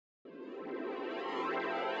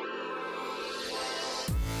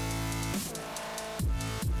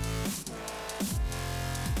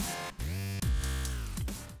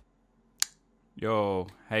Yo,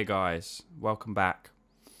 hey guys, welcome back.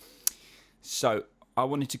 So I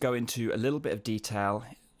wanted to go into a little bit of detail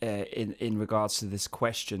in regards to this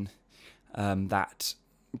question that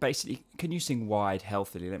basically, can you sing wide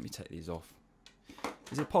healthily? Let me take these off.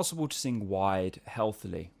 Is it possible to sing wide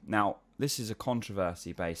healthily? Now, this is a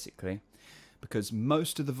controversy basically, because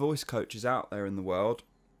most of the voice coaches out there in the world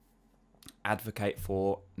advocate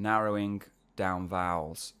for narrowing down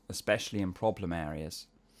vowels, especially in problem areas.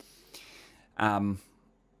 And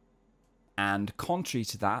contrary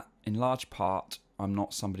to that, in large part, I'm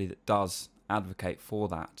not somebody that does advocate for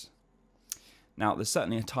that. Now, there's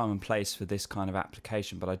certainly a time and place for this kind of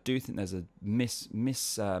application, but I do think there's a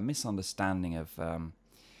misunderstanding of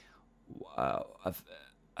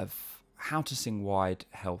how to sing wide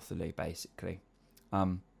healthily, basically.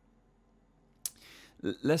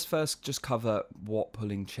 Let's first just cover what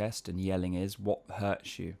pulling chest and yelling is, what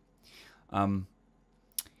hurts you.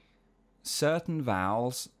 Certain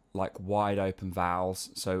vowels, like wide open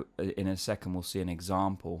vowels, so in a second we'll see an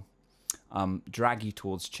example, drag you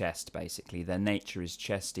towards chest basically. Their nature is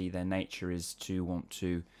chesty, their nature is to want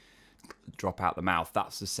to drop out the mouth.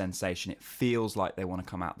 That's the sensation. It feels like they want to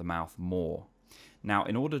come out the mouth more. Now,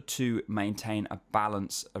 in order to maintain a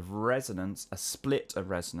balance of resonance, a split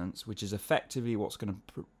of resonance, which is effectively what's going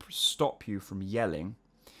to stop you from yelling,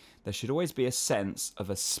 there should always be a sense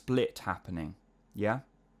of a split happening, yeah?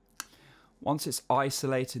 Once it's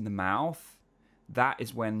isolated in the mouth, that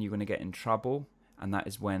is when you're going to get in trouble, and that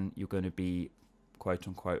is when you're going to be,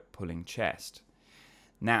 quote-unquote, pulling chest.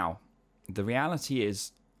 Now, the reality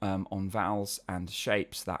is, on vowels and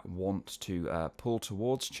shapes that want to pull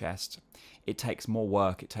towards chest, it takes more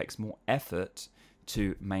work, it takes more effort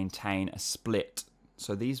to maintain a split.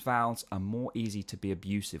 So these vowels are more easy to be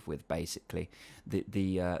abusive with, basically.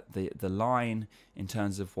 The line in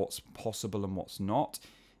terms of what's possible and what's not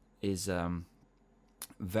is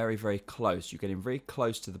very, very close. You're getting very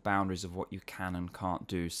close to the boundaries of what you can and can't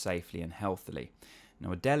do safely and healthily.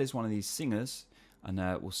 Now, Adele is one of these singers, and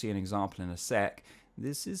we'll see an example in a sec.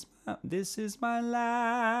 This is my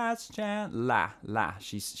last chance. La.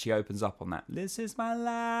 She opens up on that. This is my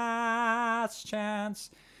last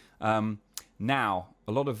chance. Now,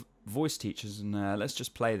 a lot of voice teachers, and let's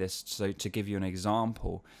just play this so to give you an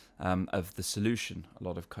example of the solution a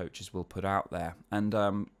lot of coaches will put out there.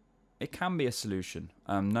 And it can be a solution,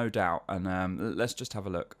 no doubt. And let's just have a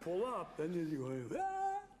look. Pull up, then you go,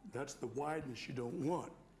 ah. That's the wideness you don't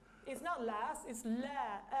want. It's not last, it's la.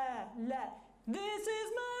 This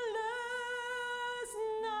is my last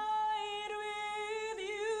night with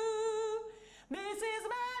you. This is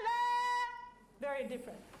my last. Very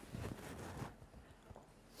different.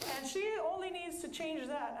 And she only needs to change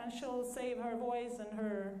that, and she'll save her voice and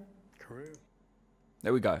her career.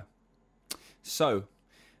 There we go. So,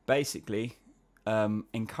 basically,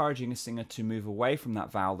 encouraging a singer to move away from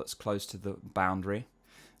that vowel that's close to the boundary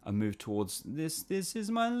and move towards this is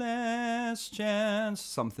my last chance,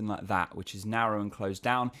 something like that, which is narrow and closed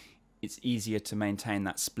down. It's easier to maintain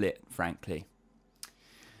that split, frankly.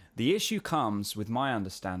 The issue comes, with my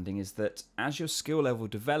understanding, is that as your skill level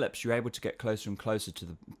develops, you're able to get closer and closer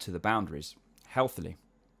to the boundaries, healthily.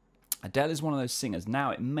 Adele is one of those singers. Now,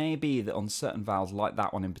 it may be that on certain vowels, like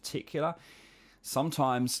that one in particular,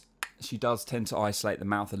 sometimes she does tend to isolate the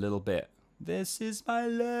mouth a little bit. This is my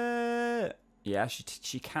love. Yeah,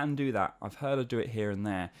 she can do that. I've heard her do it here and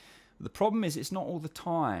there. But the problem is it's not all the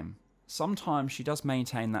time. Sometimes she does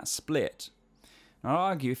maintain that split. And I'd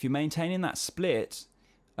argue if you're maintaining that split,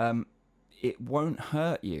 it won't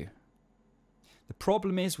hurt you. The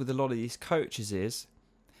problem is with a lot of these coaches is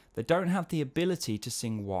they don't have the ability to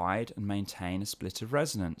sing wide and maintain a split of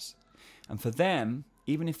resonance. And for them,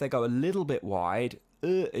 even if they go a little bit wide,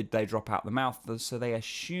 they drop out the mouth. So they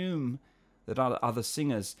assume that other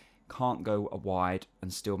singers can't go wide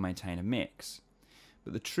and still maintain a mix.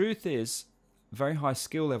 But the truth is, very high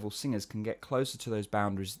skill level singers can get closer to those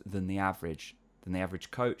boundaries than the average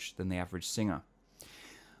coach, than the average singer.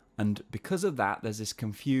 And because of that, there's this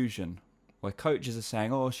confusion where coaches are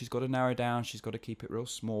saying, oh, she's got to narrow down, she's got to keep it real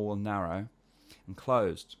small and narrow and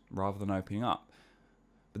closed rather than opening up.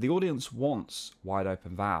 But the audience wants wide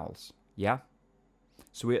open vowels, yeah?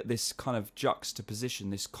 So we're at this kind of juxtaposition,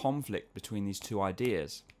 this conflict between these two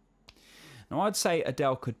ideas. Now, I'd say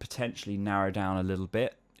Adele could potentially narrow down a little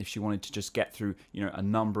bit if she wanted to just get through, a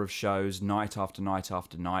number of shows night after night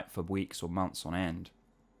after night for weeks or months on end.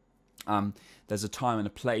 There's a time and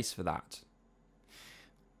a place for that.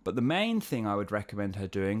 But the main thing I would recommend her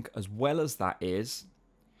doing, as well as that, is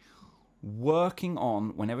working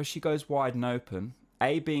on, whenever she goes wide and open,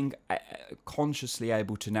 being consciously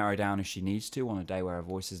able to narrow down if she needs to on a day where her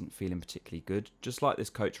voice isn't feeling particularly good, just like this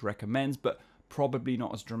coach recommends, but probably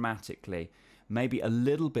not as dramatically. Maybe a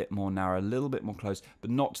little bit more narrow, a little bit more closed, but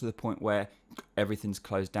not to the point where everything's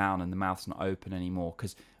closed down and the mouth's not open anymore,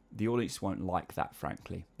 because the audience won't like that,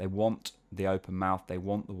 frankly. They want the open mouth, they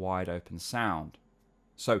want the wide open sound.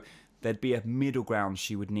 So there'd be a middle ground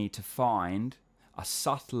she would need to find, a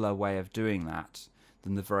subtler way of doing that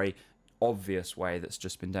than the very obvious way that's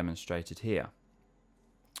just been demonstrated here.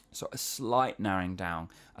 So a slight narrowing down,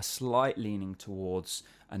 a slight leaning towards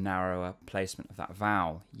a narrower placement of that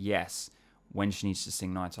vowel, yes, when she needs to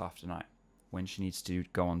sing night after night, when she needs to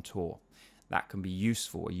go on tour. That can be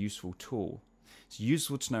useful, a useful tool. It's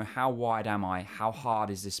useful to know how wide am I, how hard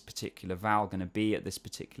is this particular vowel going to be at this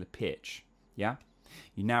particular pitch, yeah?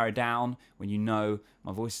 You narrow down when you know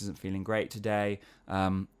my voice isn't feeling great today,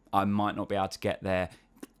 I might not be able to get there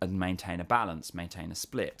and maintain a balance, maintain a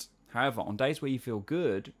split. However, on days where you feel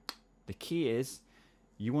good, the key is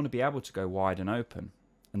you want to be able to go wide and open.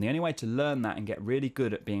 And the only way to learn that and get really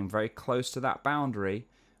good at being very close to that boundary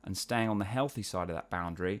and staying on the healthy side of that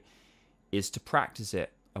boundary is to practice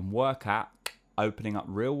it and work at opening up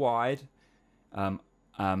real wide,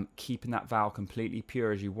 keeping that vowel completely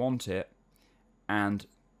pure as you want it. And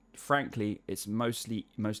frankly, it's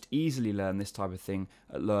most easily learn this type of thing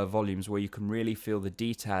at lower volumes, where you can really feel the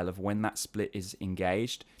detail of when that split is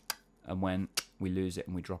engaged and when we lose it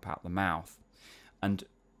and we drop out the mouth. And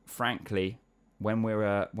frankly, when we're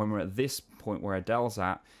at this point where Adele's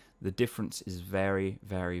at, the difference is very,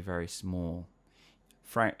 very, very small.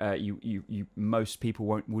 Most people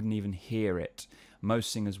wouldn't even hear it.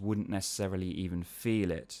 Most singers wouldn't necessarily even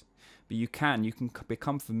feel it. But you can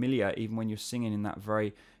become familiar, even when you're singing in that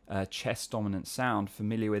very chest dominant sound,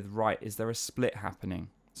 familiar with, right, is there a split happening?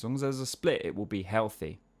 As long as there's a split, it will be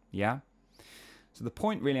healthy. Yeah? So the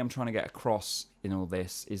point really I'm trying to get across in all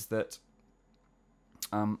this is that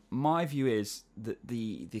my view is that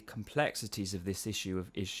the complexities of this issue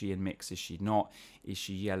of is she in mix, is she not, is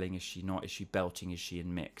she yelling, is she not, is she belting, is she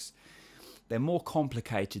in mix, they're more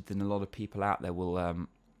complicated than a lot of people out there will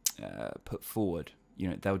put forward. You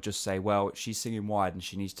know, they'll just say, well, she's singing wide and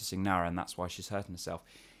she needs to sing narrow and that's why she's hurting herself.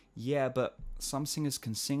 Yeah, but some singers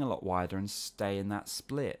can sing a lot wider and stay in that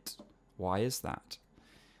split. Why is that?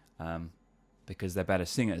 Because they're better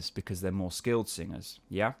singers, because they're more skilled singers,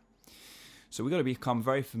 yeah? So we've got to become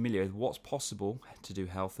very familiar with what's possible to do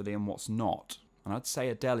healthily and what's not. And I'd say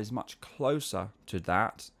Adele is much closer to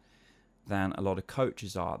that than a lot of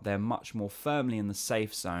coaches are. They're much more firmly in the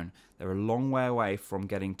safe zone. They're a long way away from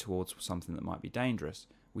getting towards something that might be dangerous,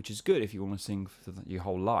 which is good if you want to sing for your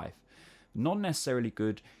whole life. Not necessarily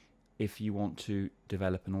good if you want to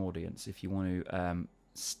develop an audience, if you want to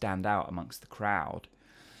stand out amongst the crowd,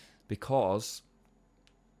 because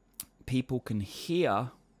people can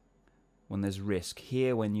hear when there's risk,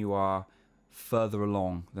 hear when you are further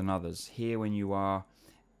along than others, hear when you are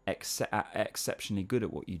exceptionally good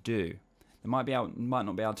at what you do. They might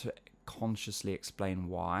not be able to consciously explain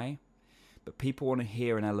why, but people want to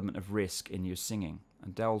hear an element of risk in your singing.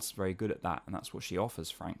 Adele's very good at that, and that's what she offers,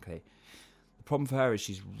 frankly. The problem for her is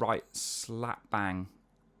she's right slap bang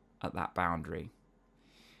at that boundary.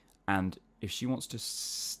 And if she wants to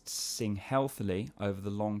sing healthily over the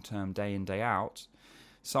long term, day in, day out,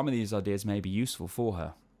 some of these ideas may be useful for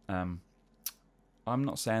her. I'm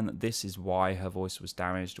not saying that this is why her voice was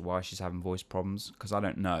damaged or why she's having voice problems, because I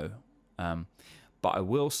don't know. But I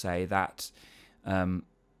will say that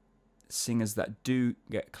singers that do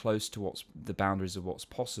get close to the boundaries of what's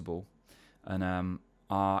possible and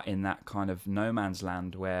are in that kind of no man's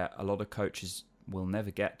land where a lot of coaches will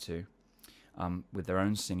never get to with their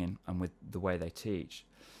own singing and with the way they teach.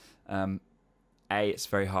 It's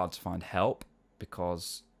very hard to find help,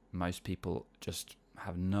 because most people just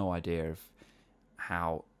have no idea of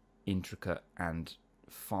how intricate and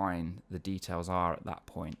fine the details are at that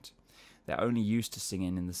point. They're only used to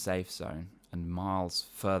singing in the safe zone and miles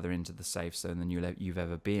further into the safe zone than you've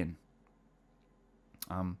ever been.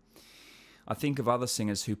 I think of other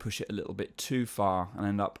singers who push it a little bit too far and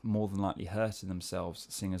end up more than likely hurting themselves.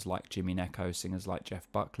 Singers like Jimmy Necco, singers like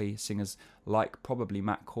Jeff Buckley, singers like probably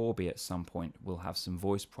Matt Corby at some point will have some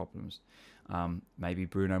voice problems. Maybe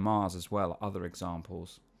Bruno Mars as well, other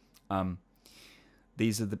examples.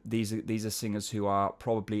 These are singers who are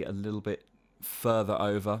probably a little bit further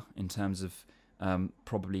over in terms of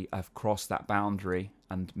probably have crossed that boundary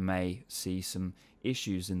and may see some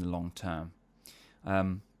issues in the long term.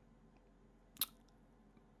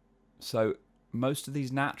 So most of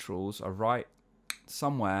these naturals are right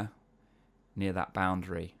somewhere near that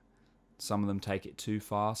boundary. Some of them take it too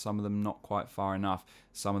far, some of them not quite far enough,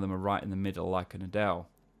 some of them are right in the middle like an ADELE.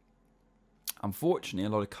 Unfortunately, a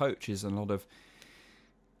lot of coaches and a lot of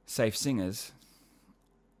safe singers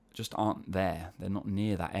just aren't there. They're not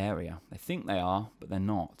near that area. They think they are, but they're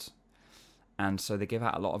not. And so they give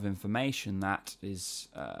out a lot of information that is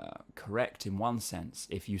correct in one sense.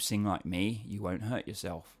 If you sing like me, you won't hurt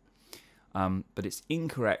yourself. But it's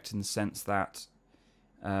incorrect in the sense that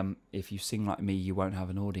if you sing like me, you won't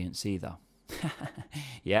have an audience either.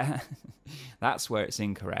 Yeah, that's where it's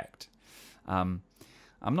incorrect. I'm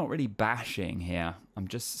not really bashing here. I'm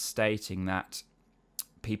just stating that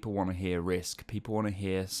people want to hear risk. People want to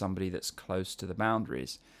hear somebody that's close to the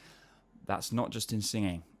boundaries. That's not just in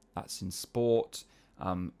singing. That's in sport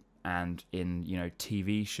and in, you know,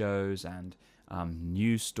 TV shows and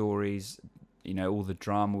news stories. You know, all the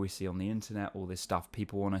drama we see on the internet, all this stuff.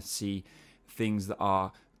 People want to see things that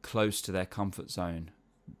are close to their comfort zone,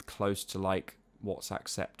 close to like what's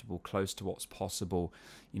acceptable, close to what's possible,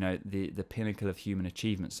 you know, the pinnacle of human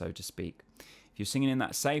achievement, so to speak. If you're singing in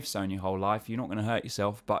that safe zone your whole life, you're not going to hurt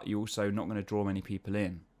yourself, but you're also not going to draw many people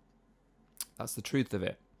in. That's the truth of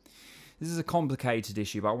it. This is a complicated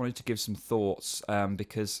issue, but I wanted to give some thoughts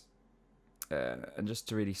because, and just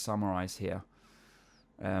to really summarize here,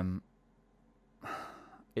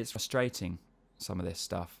 it's frustrating, some of this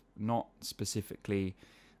stuff. Not specifically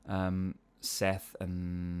Seth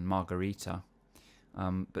and Margarita,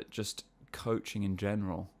 but just coaching in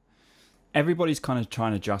general. Everybody's kind of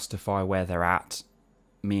trying to justify where they're at,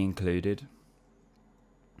 me included.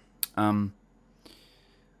 But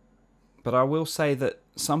I will say that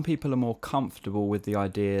some people are more comfortable with the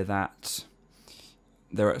idea that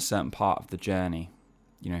they're at a certain part of the journey.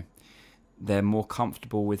 You know, they're more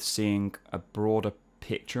comfortable with seeing a broader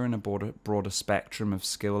picture and a broader spectrum of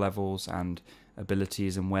skill levels and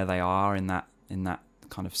abilities and where they are in that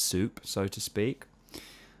kind of soup, so to speak.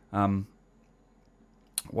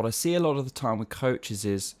 What I see a lot of the time with coaches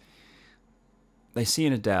is they see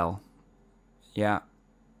an ADELE, yeah,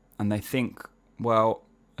 and they think, well,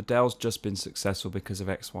 ADELE's just been successful because of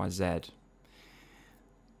X, Y, Z.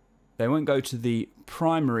 They won't go to the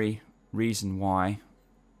primary reason why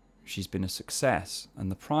she's been a success, and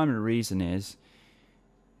the primary reason is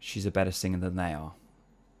she's a better singer than they are.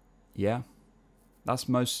 Yeah, that's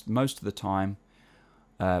most of the time.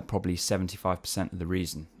 Probably 75% of the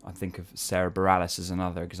reason. I think of Sarah Bareilles as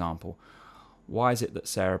another example. Why is it that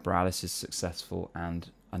Sarah Bareilles is successful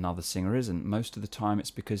and another singer isn't? Most of the time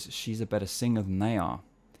it's because she's a better singer than they are.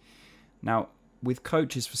 Now, with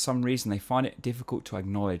coaches, for some reason, they find it difficult to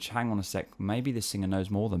acknowledge, hang on a sec, maybe this singer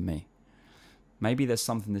knows more than me. Maybe there's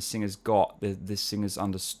something this singer's got, this singer's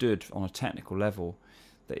understood on a technical level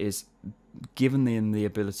that is given them the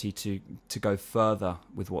ability to go further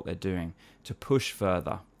with what they're doing, to push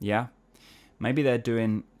further, yeah? Maybe they're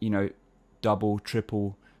doing, you know, double,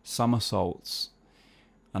 triple somersaults,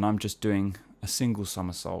 and I'm just doing a single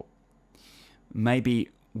somersault. Maybe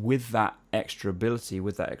with that extra ability,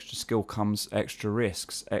 with that extra skill comes extra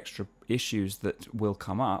risks, extra issues that will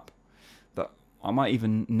come up that I might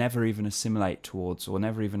never even assimilate towards or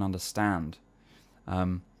never even understand.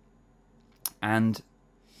 And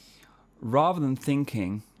rather than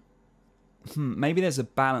thinking, maybe there's a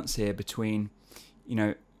balance here between, you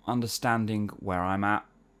know, understanding where I'm at,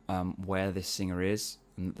 where this singer is,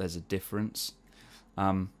 and there's a difference.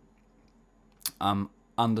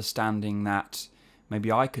 Understanding that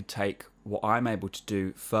maybe I could take what I'm able to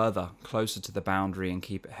do further, closer to the boundary and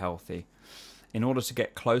keep it healthy, in order to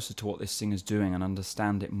get closer to what this singer's doing and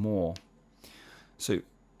understand it more. So,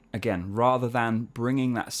 again, rather than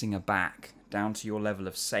bringing that singer back down to your level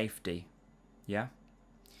of safety, yeah?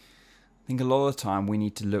 I think a lot of the time we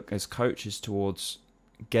need to look as coaches towards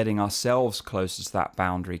getting ourselves closer to that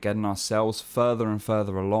boundary, getting ourselves further and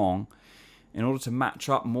further along in order to match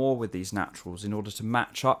up more with these naturals, in order to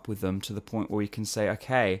match up with them to the point where we can say,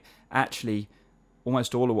 okay, actually,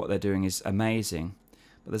 almost all of what they're doing is amazing,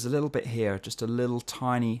 but there's a little bit here, just a little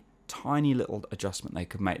tiny little adjustment they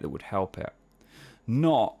could make that would help it.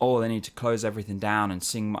 Not, oh, they need to close everything down and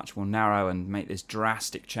sing much more narrow and make this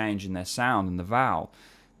drastic change in their sound and the vowel.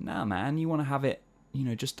 No, man, you want to have it, you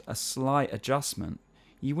know, just a slight adjustment.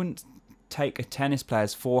 You wouldn't take a tennis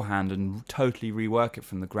player's forehand and totally rework it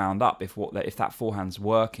from the ground up if that forehand's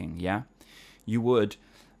working, yeah? You would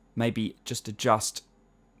maybe just adjust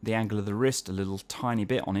the angle of the wrist a little tiny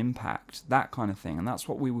bit on impact, that kind of thing. And that's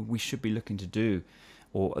what we should be looking to do,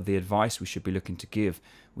 or the advice we should be looking to give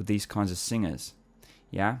with these kinds of singers.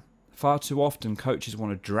 Yeah, far too often coaches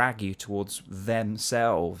want to drag you towards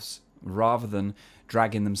themselves rather than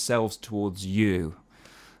dragging themselves towards you.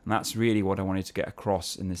 And that's really what I wanted to get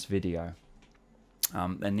across in this video.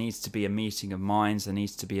 There needs to be a meeting of minds. There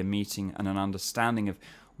needs to be a meeting and an understanding of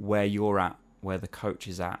where you're at, where the coach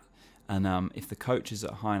is at. And if the coach is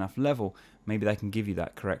at a high enough level, maybe they can give you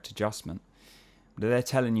that correct adjustment. But if they're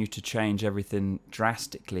telling you to change everything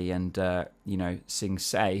drastically and, you know, sing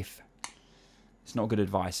safe, it's not good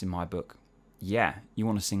advice in my book. Yeah, you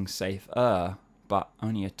want to sing safer, but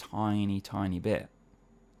only a tiny, tiny bit.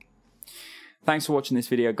 Thanks for watching this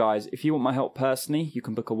video, guys. If you want my help personally, you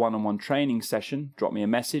can book a one-on-one training session. Drop me a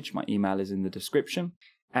message. My email is in the description.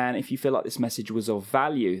 And if you feel like this message was of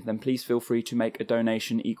value, then please feel free to make a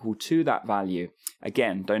donation equal to that value.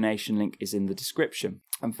 Again, donation link is in the description.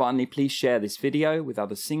 And finally, please share this video with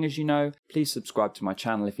other singers you know. Please subscribe to my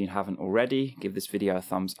channel if you haven't already. Give this video a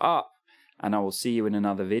thumbs up. And I will see you in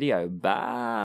another video. Bye.